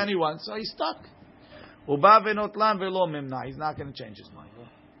can't pick anyone, so he's stuck. Uba v'notlan v'lo mimna. He's not going to change his mind.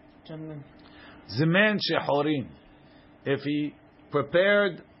 Zimen shechorim. If he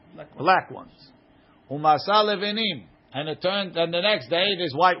prepared black ones. Umasa levenim. And it turned, and the next day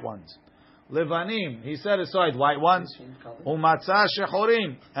there's white ones. Levanim, he set aside white ones. Umatzah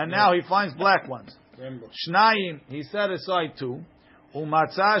shechorim, and now he finds black ones. Shnayim, he set aside 2.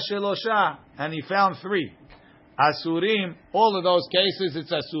 Umatzah shelosha, and he found 3. Asurim, all of those cases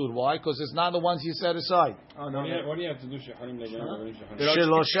it's asur. Why? Because it's not the ones you set aside. Oh, no. What do you have to do?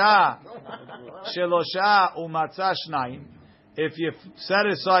 Shelosha umatzah shnayim. If you set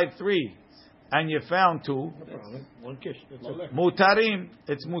aside 3 and you found 2, mutarim,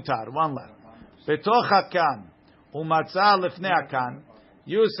 it's mutar, one left. Betoch hakan, umatzah lifnei hakan,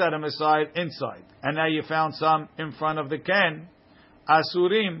 you set them aside inside, and now you found some in front of the ken.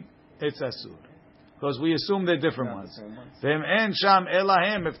 Asurim, it's asur, because we assume they're different ones. V'em en sham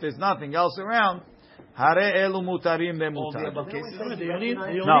elahem, if there's nothing else around, hare elu mutarim de mutar.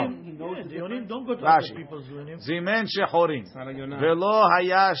 No, don't go to other people's yonim. Zimen shechorim, velo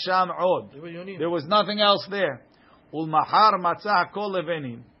haya sham od. There was nothing else there. Ulmahar matzah kol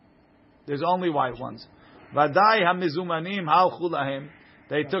levenim. There's only white ones. Vadai hamizumanim halchu lahem.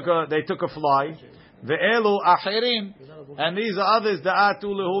 They took a fly. Ve'elu achirim, and these are others da'atu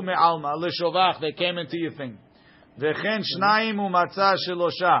lehu me'alma l'shovach. They came into your thing. Ve'chen shnayim umatzah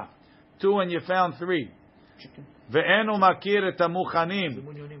shelosha. 2 and you found 3. Ve'enu makir et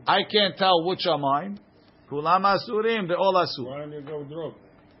hamuchanim. I can't tell which are mine. Kulam asurim ve'ol asur. Why don't you go with rope?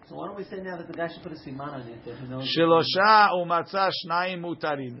 So why don't we say now that the guy should put a siman on it? If he knows Shelosha umatzah shnayim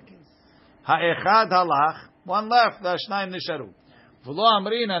mutarim. Ha'echad halach. One left. The shnayim nisharu. V'lo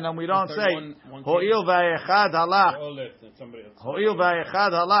amrina, and we don't say ho'il va'echad halach. Ho'il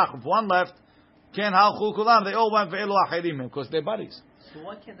va'echad halach. If one left, ken halchu kulam. They all went ve'elu achirim because they're buddies. So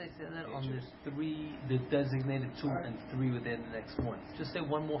why can't they say that on this 3, the designated 2 and 3 within the next one? Just say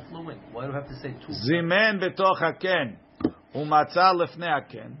one more flew in. Why do we have to say 2? Zimen betoch haken umatzah lefnei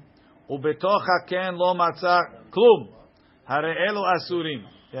haken ubetoch haken lo matzah klum. Hare elu asurim.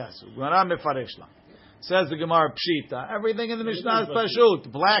 Yes, Gemara mefaresh la. Says the Gemara Pshita. Everything in the Mishnah is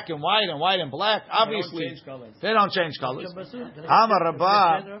pashut. Black and white and white and black. Obviously, they don't change colors. Amar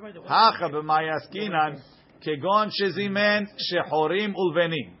Rabba hacha b'mayaskinan kegon shezimen shehorim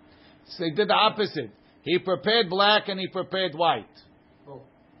ulvenim. So they did the opposite. He prepared black and he prepared white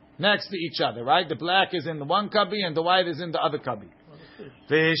next to each other. Right? The black is in the one cubby and the white is in the other cubby.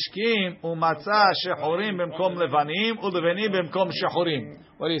 V'eshkim umatzah shehorim b'mkom levanim ulevanim b'mkom shehorim.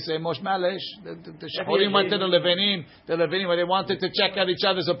 What do you say, Moshe Malesh? The shehorim went to the levanim where they wanted to check out each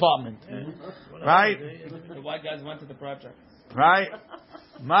other's apartment. Right? The white guys went to the project. Right?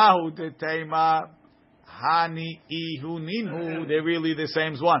 Mahu detema hani ihu ninhu. They're really the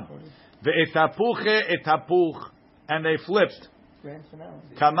same one. Ve'etapuche etapuch. And they flipped.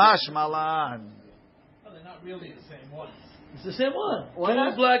 Kamash malan. They're not really the same one. It's the same one. Why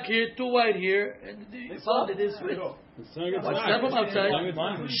not? 2 black here, 2 white here, and they found it is switch. Step them outside.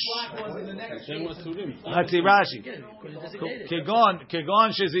 Let's see Rashi.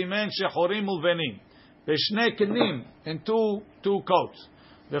 Kegon shezimen shechorim ulvenim. B'shnei kenim, in two coats.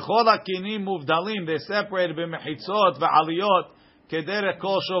 V'chol hakinim muvdalim, they separated b'mechitzot v'aliyot kederech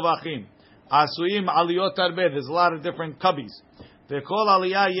kol shovachim. Asuyim aliyot arbe. There's a lot of different cubbies. V'kol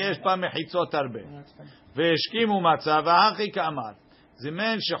aliyah yesh ba mechitzot arbe. Ve'eshkimu matzah v'hachi ka'amar.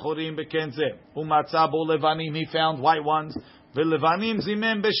 Zimen shechorim b'ken zeh. Umatzah bo levanim, he found white ones. V'levanim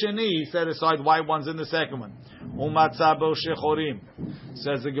zimen b'sheni, he set aside white ones in the second one. Umatzah bo shechorim.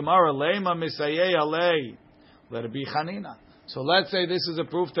 Says the Gemara, leima misayei alei. Let it be Hanina. So let's say this is a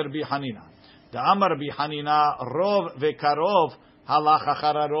proof to be Hanina. The Amar be Hanina, rov ve'karov, halach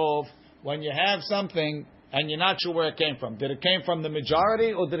achararov. When you have something and you're not sure where it came from. Did it came from the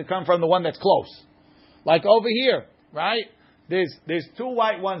majority or did it come from the one that's close? Like over here, right? There's 2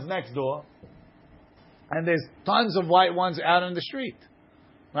 white ones next door, and there's tons of white ones out in the street,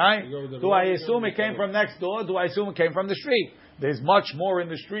 right? Do I assume it came from next door? Do I assume it came from the street? There's much more in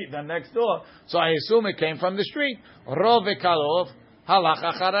the street than next door, so I assume it came from the street. Rov ve'karov, halach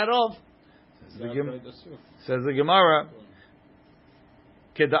achararov. Says the Gemara,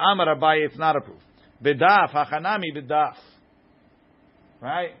 Keda'amar Abaye, it's not a proof. Bedaf, hachanami bedaf.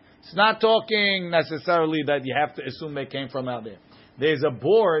 Right? It's not talking necessarily that you have to assume they came from out there. There's a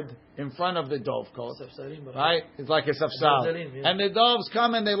board in front of the dove cote, right? It's like a safsal. And the doves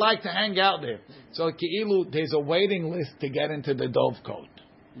come and they like to hang out there. So ki'ilu, there's a waiting list to get into the dove cote.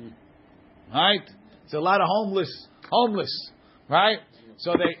 Right? It's a lot of homeless, right?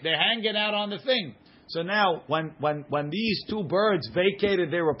 So they're hanging out on the thing. So now, when these 2 birds vacated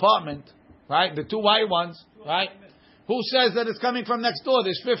their apartment, right, the 2 white ones, right, who says that it's coming from next door?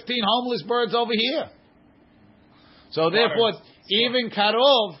 There's 15 homeless birds over here. So therefore, even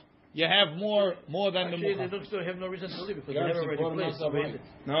Karov, you have more than the Mukham. They have no reason to leave because they have already placed.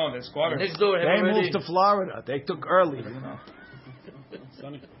 No, they're squatters. Next door, they moved to Florida. They took early, you know.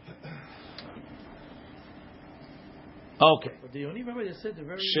 Okay. But the only remember they said they're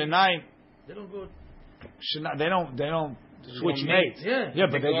very. Shenai. They don't go. They don't switch mates. Yeah,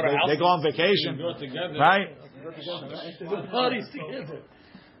 but they go on vacation, right? Parties together.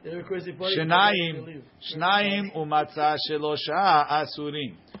 Shnayim umatzah shelosha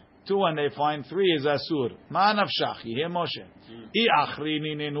asurim. 2 and they find 3 is asur. Ma nafshach here Moshe. I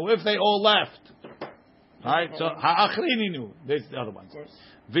achrininu. If they all left, right? So ha'achrininu. There's the other ones.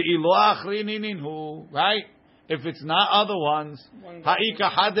 Ve'ilo achrininu. Right? If it's not other ones, ha'ika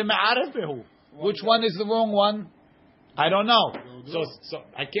hadem me'arefehu. Which one is the wrong one? I don't know. So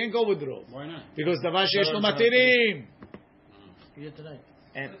I can't go with Rov. Why not? Because Davash yesh lo matirim. Here tonight.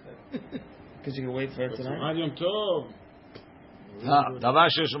 And because you can wait for it tonight. Yom Tov.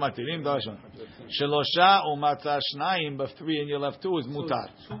 Davash yesh lo matirim. Shelosha umatzah shnayim, but 3 and you left 2 is mutar.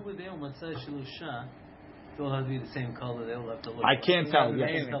 2 with them, umatzah shelosha. They all have to be the same color. They all have to look. I can't tell.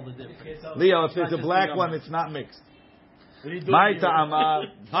 Can't tell the difference. Leo, if there's a black one, it's not mixed. My ta'ama,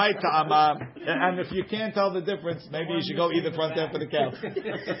 and if you can't tell the difference, maybe you should go either front end for the cow.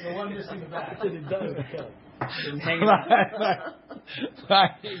 The one missing the back. That's why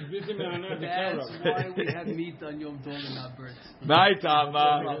we have meat on Yom Tov and not birds. My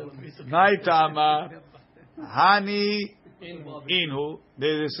ta'ama, hani inhu.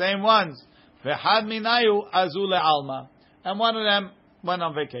 They're the same ones. V'had minayu azule alma, and one of them went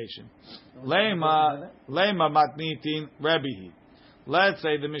on vacation. Lema matnitin Rabbihi. Let's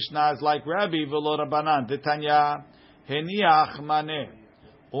say the Mishnah is like Rabbi v'lo Rabbanan. Tanya heniach maneh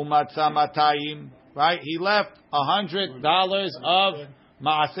umatza matayim. Right? He left $100 of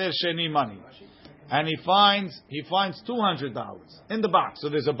maaser sheni money, and he finds $200 in the box. So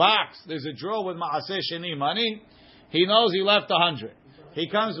there's a box, there's a drawer with maaser sheni money. He knows he left 100. He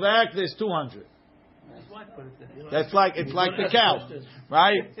comes back, there's 200. That's like it's like the cow,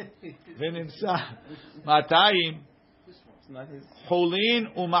 right? Matayim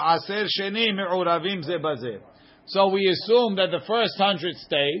hulin umaaser sheni me'uravim ze bazeh. So we assume that the first 100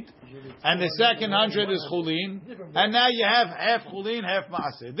 stayed, and the second 100 is chulin, and now you have half chulin, half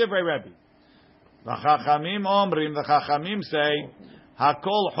maaser. Divrei Rebbe. The Chachamim say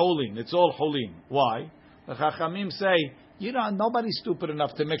hakol chulin. It's all chulin. Why? The Chachamim say, nobody's stupid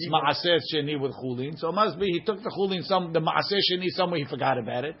enough to mix maaser sheni with chulin. So it must be he took the chulin, the maaser sheni somewhere, he forgot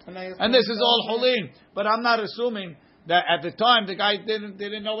about it, and this is all chulin. But I'm not assuming that at the time the guy didn't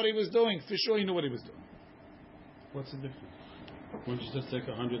know what he was doing. For sure, he knew what he was doing. What's the difference? Why don't you just take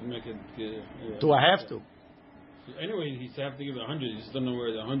 100 and make it? Do I have to? Anyway, he have to give 100. You just don't know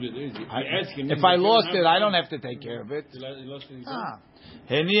where the 100 is. If I lost it, I don't have to take care of it.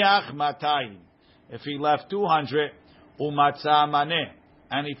 Heniach matayim. If he left 200, umatza maneh,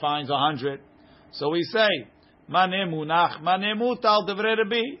 and he finds 100, so we say maneh munach, maneh mutal devrei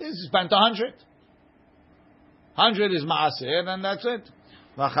Rabbi. He spent 100. 100 is maaser, and that's it.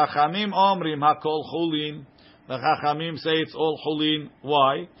 V'chachamim omrim hakol chulin. The Chachamim say it's all chulin.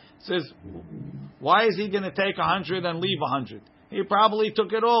 Why? It says, why is he going to take 100 and leave 100? He probably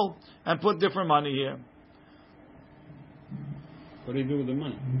took it all and put different money here. What do you do with the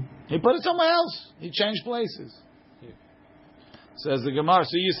money? He put it somewhere else. He changed places. Yeah. Says the Gemara.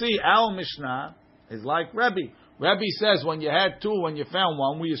 So you see, our Mishnah is like Rebbe. Rebbe says when you had two, when you found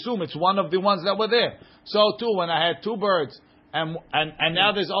one, we assume it's one of the ones that were there. So too, when I had two birds, and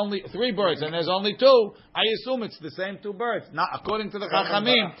now there's only 3 birds, and there's only 2, I assume it's the same 2 birds. Now, according to the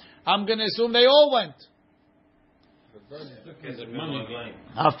Chachamim, I'm going to assume they all went.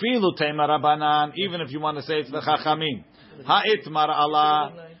 Afilu teima Rabbanan, even if you want to say it's the Chachamim. Ha'itmar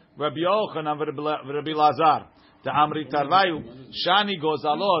ala Rabbi Yochanan v'Rabbi Lazar. Ta'amri tarvayu shani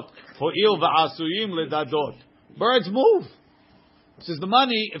gozalot ho'il va'asuyim ledadot. Birds move. This is the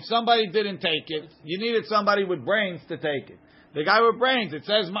money. If somebody didn't take it, you needed somebody with brains to take it. The guy with brains, it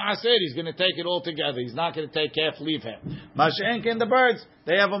says maaser, he's going to take it all together. He's not going to take half, leave half. Mashenk and the birds,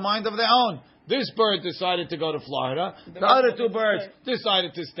 they have a mind of their own. This bird decided to go to Florida. The other 2 birds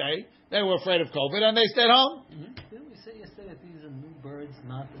decided to stay. They were afraid of COVID, and they stayed home. Didn't we say yesterday that these are new birds,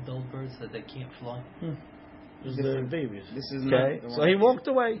 not adult birds, that they can't fly? They're babies. This is Okay, so he walked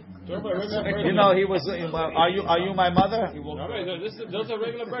away. He was. Are you my mother? Those are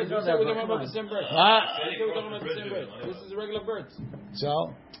regular birds. We're talking about the same bird. This is regular birds.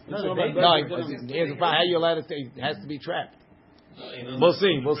 So how you let it? It has to be trapped. We'll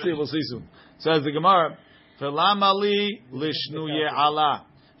see soon. Says the Gemara. Felamali lishnuye ala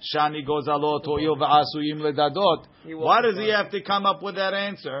shani gozalot ho'il va'asuyim ledadot. Why does he have to come up with that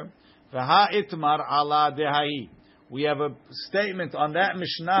answer? We have a statement on that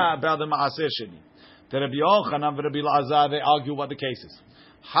Mishnah about the Maaser Sheni. The Rabbi Yochanan and Rabbi Lazar, they argue what the case is.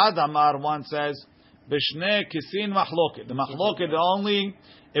 Hadamar, one says, B'shnei kisin machloket. The machloket only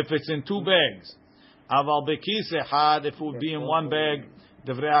if it's in 2 bags. Aval bekis echad, if it would be in 1 bag,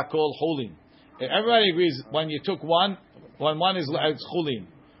 Devrei hakol chulin. Everybody agrees when you took one, when one is it's chulin.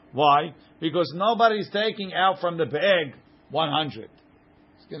 Why? Because nobody's taking out from the bag 100.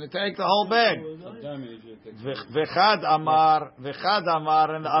 Going to take the whole bag. V'chad amar,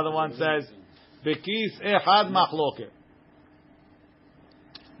 and the other one says, Bekis ehad machloket.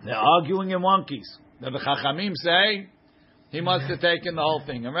 They're arguing in one case. The Chachamim say he must have taken the whole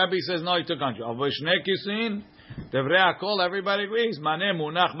thing, and Rabbi says no, he took 100. Avoshnei kisin, devrei hakol, everybody agrees. Maneh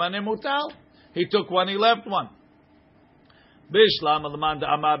munach, maneh mutal. He took 1, he left 1. Bishlam al-man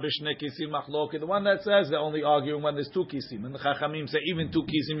amar b'shnei kisim machloket. The one that says they're only arguing when there's 2 kisim, and the Chachamim say even 2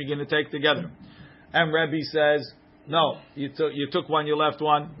 kisim you're going to take together. And Rabbi says no, you took 1, you left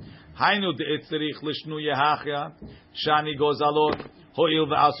 1. Hainu de'itzrich lishnu yehachya shani gozalot Ho'il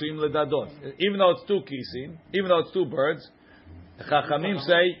ve'asuim ledadot. Even though it's two kisim, even though it's two birds, the Chachamim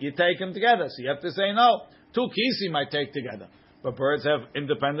say you take them together. So you have to say no. Two kisim I take together, but birds have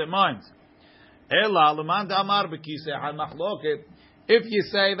independent minds. Ela l'man da'amar b'kisei al machloket. If you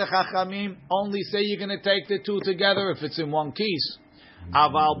say the Chachamim only say you're going to take the two together if it's in one kis,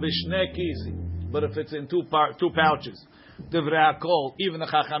 aval b'shnei kisim. But if it's in two pouches, divrei hakol, even the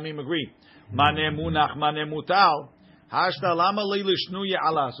Chachamim agree. Maneh munach, maneh mutal. Hashta lama li lishnu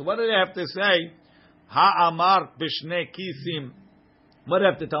ya'ala. So what do they have to say? Ha'amar b'shnei kisim. What do they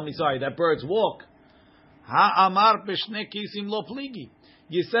have to tell me? Sorry, that birds walk. Ha'amar b'shnei kisim lo pligi.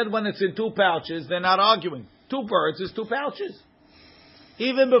 You said when it's in two pouches, they're not arguing. Two birds is two pouches.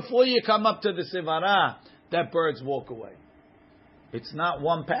 Even before you come up to the sivara, that birds walk away. It's not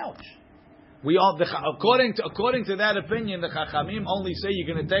one pouch. According to that opinion, the Chachamim only say you're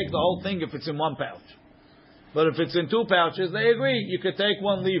going to take the whole thing if it's in one pouch. But if it's in two pouches, they agree. You could take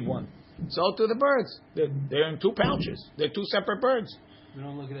one, leave one. So to the birds. They're in two pouches. They're two separate birds. We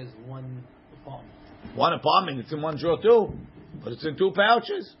don't look at it as one apartment. One apartment, it's in one drawer too. But it's in two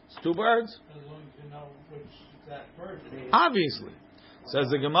pouches. It's two birds. As long as you know which that bird is. Obviously. Says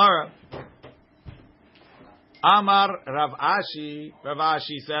the Gemara. Amar Rav Ashi. Rav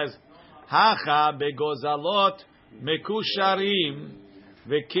Ashi says, Hacha begozalot mekusharim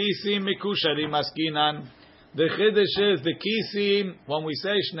vekisim mekusharim askinan. The chiddush is the kisim, when we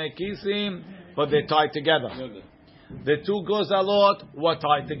say shnei kisim, but they're tied together. The two gozalot were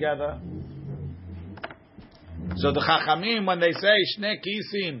tied together. So the Chachamim, when they say shnei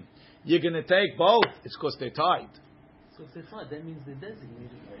kisim, you're going to take both, it's because they're tied. So if they're tied, that means they're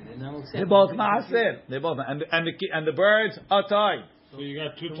designated, right? They're both ma'asir. They're both, and the birds are tied. So you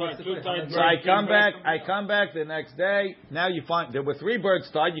got two tied birds. So I come back the next day. Now you find there were three birds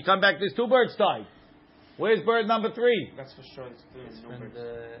tied. You come back, there's two birds tied. Where's bird number 3? That's for sure.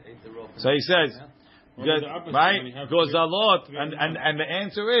 So he says, right? Goes a lot, and the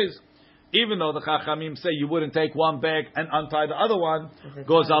answer is, even though the Chachamim say you wouldn't take one bag and untie the other one,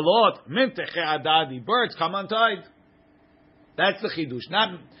 goes a lot. Minteche adadi, birds come untied. That's the chidush.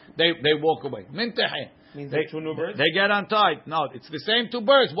 Not they walk away. Minteche. Means they're two new birds? They get untied. No, it's the same two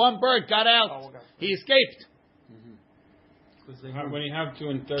birds. One bird got out. Oh, okay. He escaped. When you have two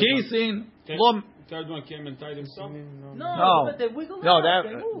and third Kisin. third one came and tied himself? No, but they wiggle out.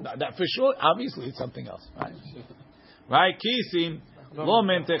 That for sure. Obviously, it's something else. Right? Right? Kisim. Lo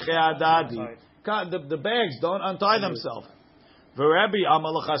menteche adadi. The bags don't untie themselves. Verebi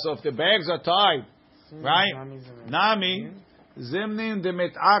amalachas. So if the bags are tied, right? Nami. Zimnin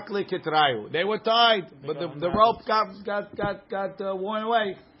demit'akli kitrayu. They were tied, but the rope got worn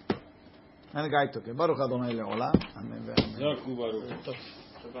away, and the guy took it. Baruch Adonai le'olam. Amen.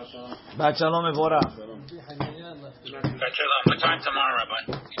 Bat shalom evora. What time tomorrow,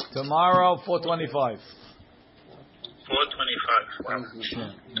 Rabbi? Tomorrow 4:25. 4:25.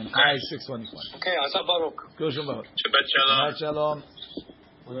 Hi 6:25. Okay, Asa Baruch. Kushim Baruch. Shabbat shalom.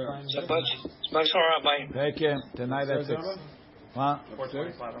 Shabbat shalom. Shabbat shalom, Rabbi. Take care. Tonight at 6. Huh?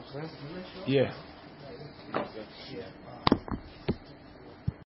 4:25. Yeah.